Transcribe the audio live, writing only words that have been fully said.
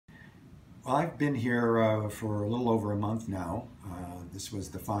Well, I've been here for a little over a month now. This was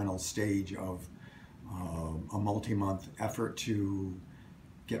the final stage of a multi-month effort to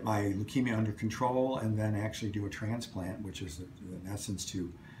get my leukemia under control and then actually do a transplant, which is in essence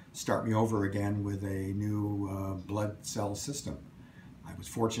to start me over again with a new blood cell system. I was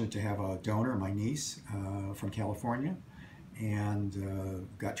fortunate to have a donor, my niece from California, and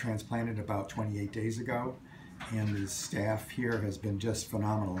got transplanted about 28 days ago. And the staff here has been just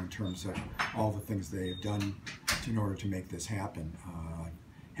phenomenal in terms of all the things they have done in order to make this happen.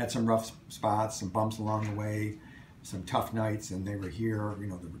 Had some rough spots, some bumps along the way, some tough nights, and they were here,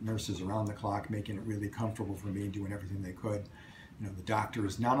 the nurses around the clock making it really comfortable for me and doing everything they could. The doctor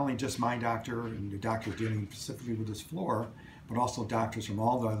is not only just my doctor and the doctor dealing specifically with this floor, but also doctors from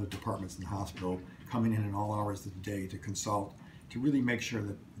all the other departments in the hospital coming in at all hours of the day to consult, to really make sure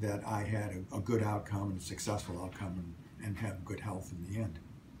that I had a good outcome and a successful outcome and have good health in the end.